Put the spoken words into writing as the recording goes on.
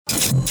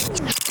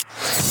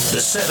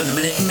The 7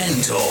 Minute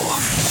Mentor.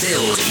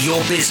 Build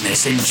your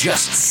business in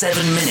just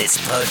 7 minutes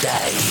per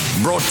day.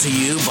 Brought to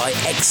you by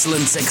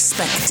Excellence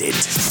Expected,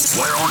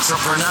 where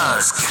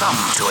entrepreneurs come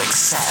to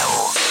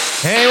excel.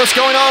 Hey, what's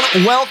going on?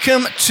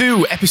 Welcome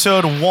to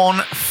episode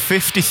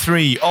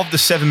 153 of the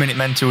 7 Minute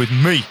Mentor with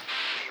me,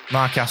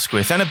 Mark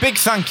Asquith. And a big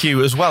thank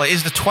you as well. It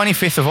is the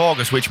 25th of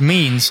August, which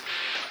means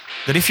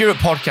that if you're at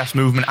Podcast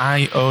Movement,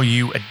 I owe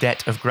you a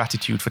debt of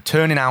gratitude for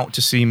turning out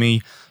to see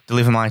me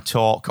deliver my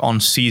talk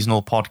on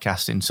seasonal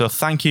podcasting. So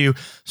thank you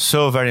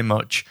so very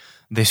much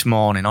this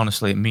morning.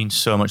 Honestly, it means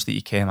so much that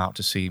you came out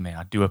to see me.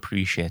 I do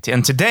appreciate it.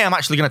 And today I'm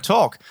actually going to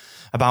talk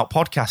about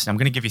podcasting. I'm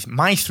going to give you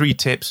my 3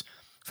 tips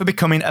for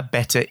becoming a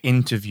better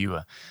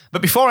interviewer.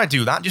 But before I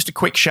do that, just a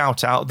quick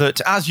shout out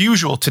that, as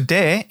usual,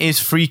 today is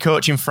Free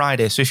Coaching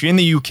Friday. So if you're in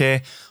the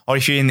UK or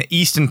if you're in the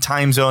Eastern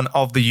time zone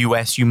of the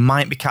US, you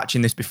might be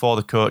catching this before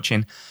the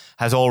coaching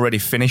has already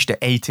finished at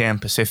 8 a.m.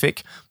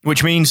 Pacific,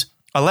 which means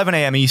 11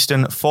 a.m.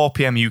 Eastern, 4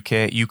 p.m.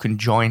 UK, you can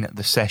join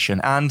the session.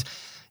 And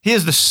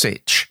here's the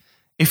sitch.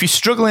 If you're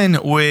struggling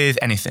with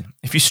anything,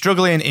 if you're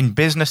struggling in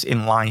business,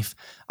 in life,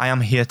 I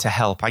am here to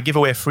help. I give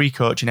away free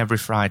coaching every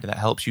Friday that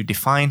helps you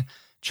define,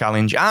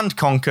 challenge, and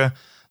conquer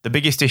the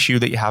biggest issue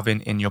that you're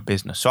having in your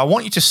business. So I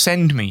want you to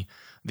send me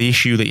the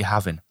issue that you're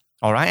having.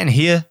 All right. And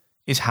here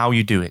is how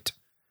you do it.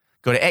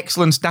 Go to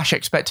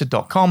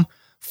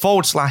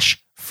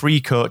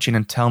excellence-expected.com/free coaching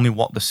and tell me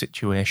what the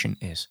situation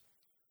is.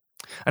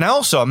 And I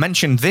also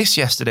mentioned this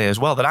yesterday as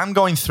well, that I'm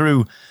going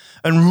through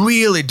and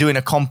really doing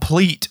a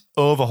complete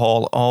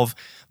overhaul of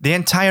the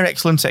entire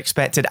Excellence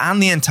Expected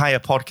and the entire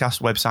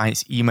podcast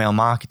website's email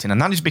marketing.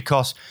 And that is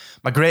because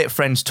my great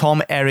friends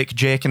Tom, Eric,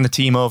 Jake, and the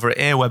team over at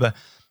Aweber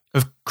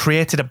have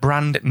created a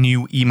brand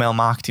new email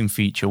marketing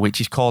feature,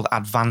 which is called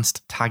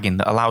Advanced Tagging,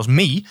 that allows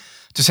me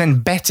to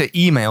send better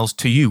emails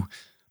to you,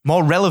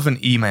 more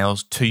relevant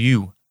emails to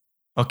you.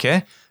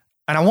 Okay?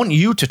 And I want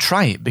you to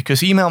try it,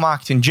 because email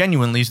marketing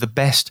genuinely is the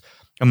best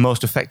and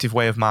most effective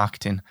way of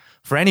marketing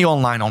for any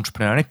online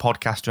entrepreneur, any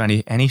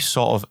podcaster, any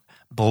sort of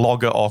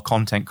blogger or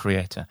content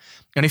creator.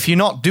 And if you're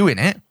not doing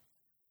it,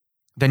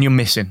 then you're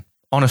missing.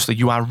 Honestly,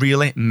 you are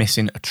really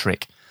missing a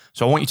trick.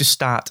 So I want you to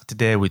start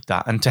today with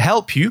that. And to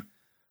help you,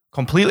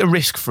 completely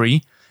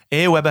risk-free,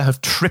 Aweber have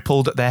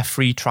tripled their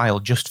free trial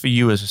just for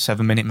you as a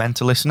 7 Minute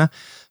Mentor listener.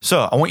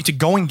 So I want you to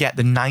go and get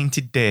the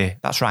 90-day,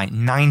 that's right,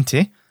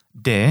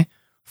 90-day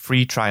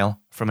free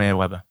trial from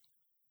Aweber.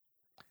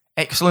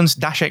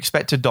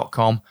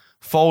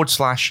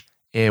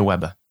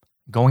 excellence-expected.com/Aweber.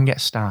 Go and get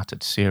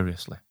started,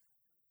 seriously.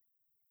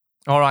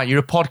 All right, you're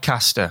a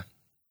podcaster.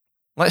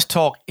 Let's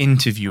talk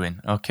interviewing,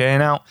 okay?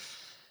 Now,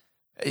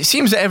 it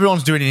seems that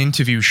everyone's doing an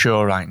interview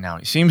show right now.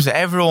 It seems that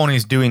everyone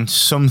is doing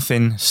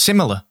something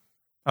similar,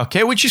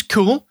 okay, which is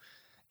cool.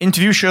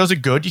 Interview shows are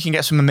good. You can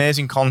get some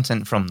amazing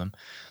content from them.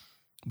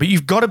 But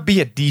you've got to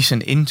be a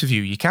decent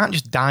interviewer. You can't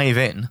just dive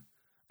in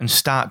and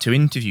start to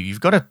interview. You've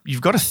got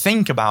to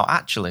think about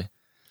actually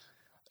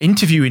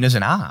interviewing as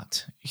an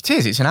art. It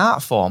is. It's an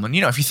art form. And,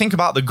 if you think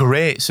about the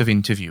greats of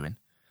interviewing,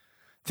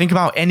 think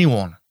about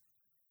anyone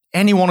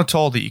at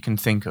all that you can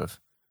think of.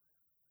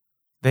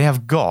 They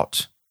have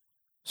got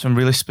some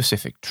really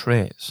specific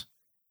traits.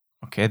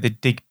 Okay, they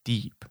dig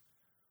deep.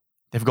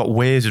 They've got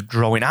ways of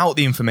drawing out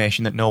the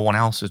information that no one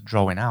else is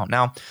drawing out.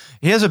 Now,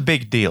 here's a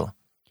big deal.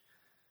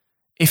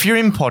 If you're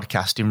in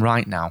podcasting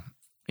right now,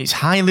 it's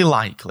highly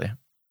likely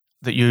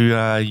that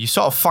you're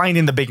sort of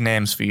finding the big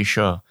names for your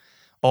show,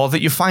 or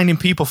that you're finding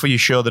people for your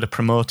show that are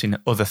promoting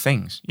other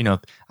things.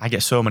 I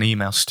get so many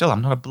emails still.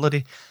 I'm not a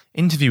bloody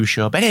interview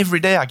show, but every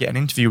day I get an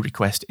interview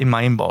request in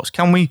my inbox.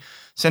 Can we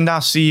send our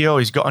CEO?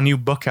 He's got a new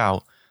book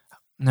out.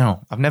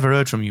 No, I've never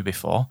heard from you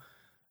before.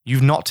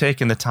 You've not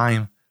taken the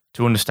time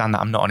to understand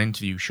that I'm not an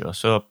interview show.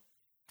 So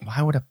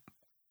why would I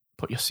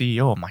put your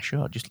CEO on my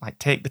show? Just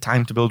take the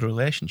time to build a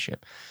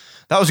relationship.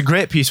 That was a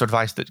great piece of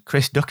advice that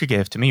Chris Ducker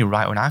gave to me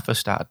right when I first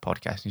started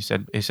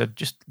podcasting. He said,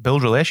 just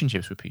build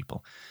relationships with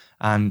people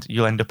and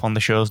you'll end up on the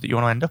shows that you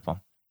want to end up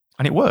on.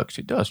 And it works.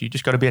 It does. You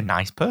just got to be a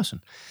nice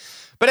person.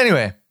 But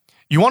anyway,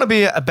 you want to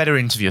be a better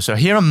interviewer. So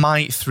here are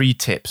my 3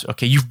 tips.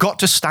 Okay, you've got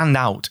to stand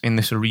out in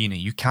this arena.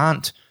 You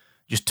can't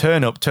just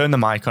turn the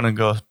mic on and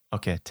go,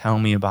 okay, tell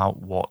me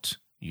about what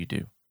you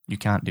do. You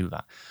can't do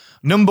that.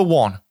 Number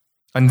 1,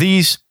 and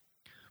these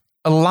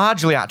are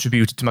largely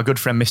attributed to my good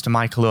friend, Mr.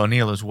 Michael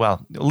O'Neill as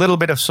well. A little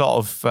bit of sort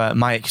of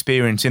my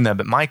experience in there,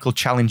 but Michael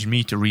challenged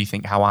me to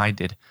rethink how I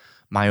did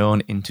my own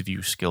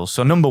interview skills.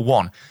 So number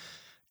 1,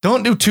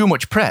 don't do too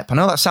much prep. I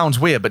know that sounds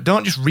weird, but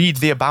don't just read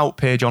the about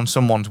page on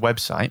someone's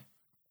website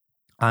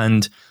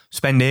and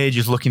spend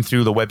ages looking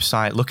through the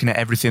website, looking at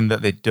everything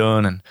that they've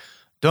done, and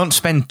don't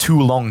spend too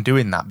long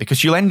doing that,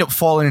 because you'll end up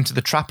falling into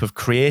the trap of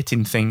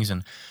creating things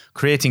and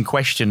creating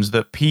questions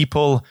that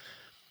people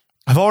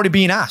have already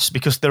been asked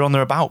because they're on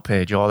their about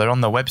page or they're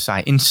on their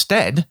website.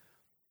 Instead,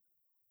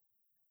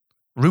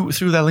 root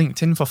through their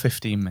LinkedIn for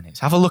 15 minutes.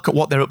 Have a look at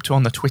what they're up to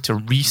on the Twitter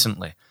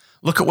recently.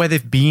 Look at where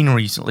they've been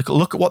recently.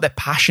 Look at what they're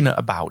passionate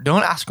about.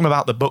 Don't ask them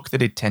about the book they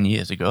did 10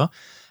 years ago.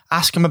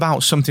 Ask them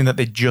about something that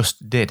they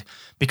just did,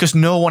 because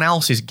no one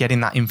else is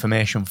getting that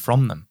information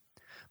from them.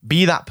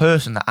 Be that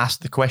person that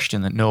asked the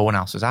question that no one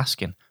else is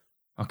asking.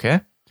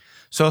 Okay?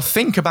 So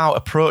think about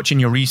approaching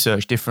your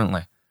research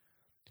differently.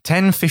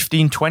 10,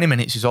 15, 20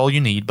 minutes is all you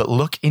need, but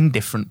look in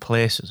different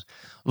places.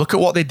 Look at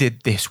what they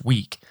did this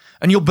week,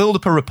 and you'll build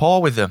up a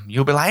rapport with them.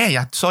 You'll be like, hey,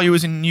 I saw you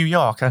was in New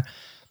York.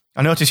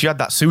 I noticed you had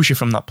that sushi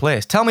from that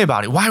place. Tell me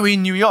about it. Why were you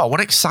in New York?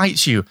 What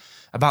excites you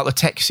about the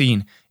tech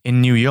scene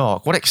in New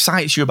York? What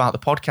excites you about the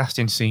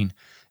podcasting scene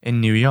in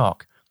New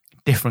York?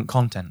 Different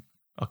content,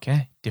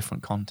 okay?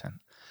 Different content.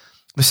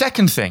 The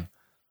second thing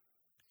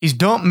is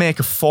don't make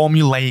a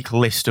formulaic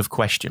list of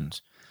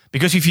questions,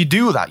 because if you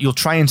do that, you'll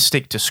try and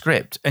stick to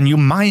script and you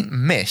might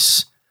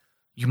miss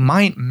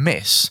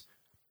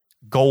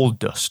gold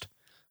dust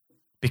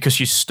because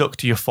you're stuck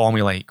to your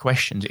formulaic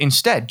questions.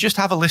 Instead, just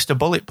have a list of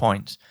bullet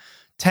points,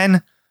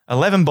 10,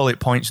 11 bullet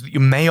points that you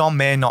may or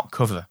may not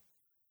cover.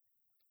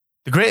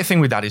 The great thing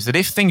with that is that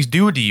if things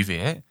do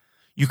deviate,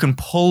 you can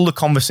pull the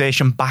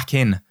conversation back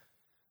in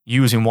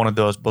using one of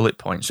those bullet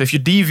points. So if you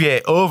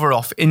deviate over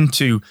off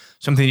into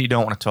something that you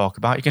don't want to talk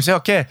about, you can say,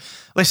 okay,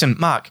 listen,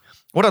 Mark,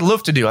 what I'd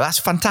love to do, that's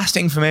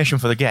fantastic information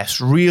for the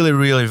guests, really,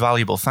 really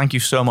valuable. Thank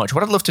you so much.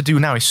 What I'd love to do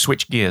now is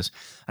switch gears.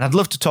 And I'd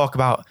love to talk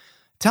about,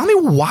 tell me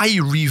why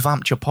you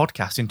revamped your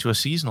podcast into a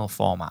seasonal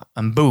format.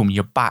 And boom,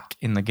 you're back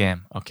in the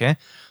game, okay?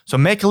 So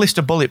make a list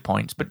of bullet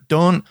points, but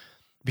don't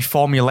be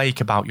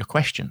formulaic about your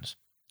questions.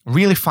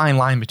 Really fine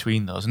line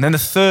between those. And then the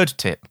third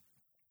tip,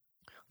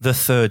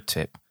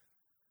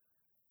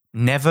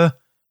 never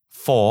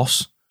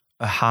force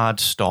a hard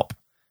stop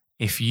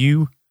if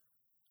you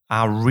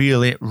are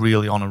really,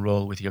 really on a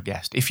roll with your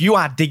guest. If you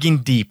are digging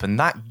deep and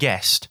that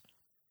guest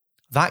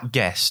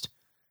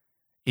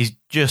is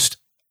just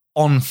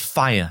on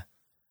fire,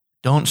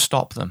 don't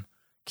stop them.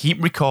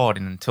 Keep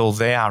recording until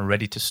they are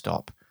ready to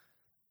stop.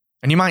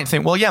 And you might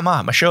think, well, yeah,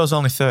 Mark, my show's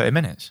only 30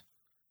 minutes.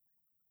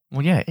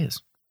 Well, yeah, it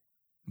is.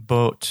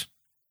 But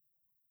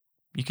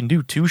you can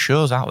do 2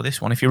 shows out of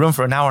this one. If you run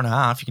for an hour and a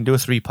half, you can do a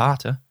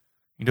 3-parter.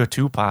 You can do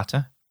a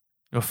 2-parter.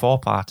 Do a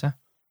 4-parter.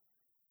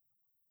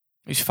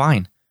 It's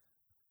fine.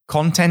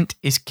 Content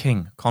is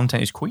king.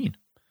 Content is queen.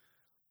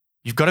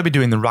 You've got to be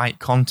doing the right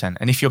content.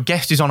 And if your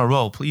guest is on a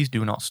roll, please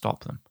do not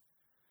stop them.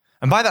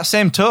 And by that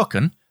same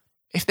token,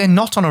 if they're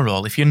not on a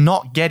roll, if you're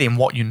not getting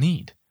what you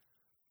need,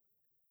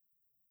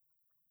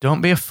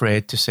 don't be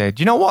afraid to say,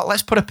 do you know what?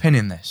 Let's put a pin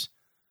in this.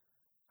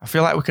 I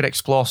feel like we could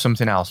explore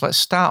something else. Let's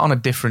start on a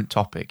different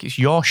topic. It's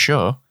your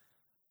show,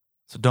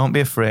 so don't be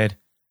afraid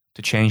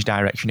to change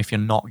direction if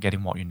you're not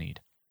getting what you need.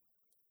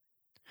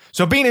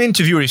 So being an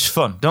interviewer is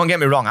fun. Don't get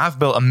me wrong. I've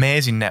built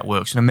amazing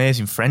networks and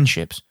amazing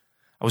friendships.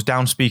 I was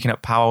down speaking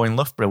at Powwow in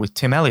Loughborough with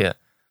Tim Elliott,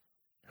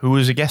 who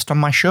was a guest on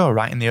my show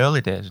right in the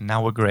early days, and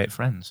now we're great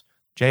friends.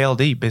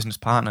 JLD, business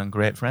partner and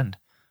great friend.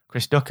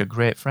 Chris Ducker,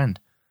 great friend.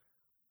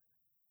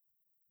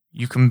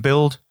 You can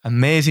build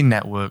amazing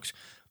networks,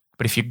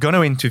 but if you're going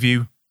to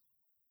interview,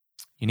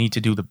 you need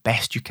to do the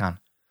best you can.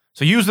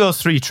 So use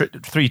those three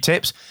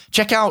tips.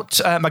 Check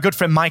out my good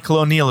friend Michael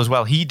O'Neill as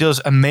well. He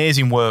does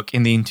amazing work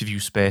in the interview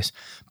space.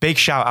 Big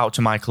shout out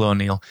to Michael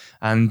O'Neill.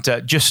 And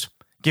just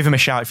give him a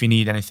shout if you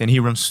need anything. He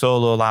runs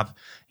Solo Lab.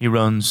 He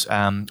runs,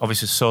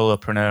 obviously,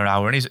 Solopreneur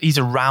Hour. And he's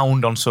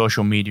around on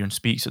social media and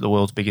speaks at the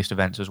world's biggest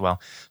events as well.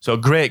 So a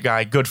great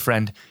guy, good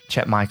friend.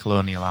 Check Michael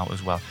O'Neill out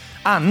as well.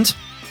 And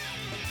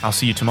I'll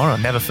see you tomorrow.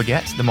 Never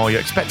forget, the more you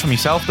expect from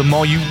yourself, the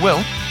more you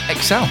will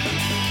excel.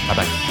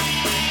 Bye-bye.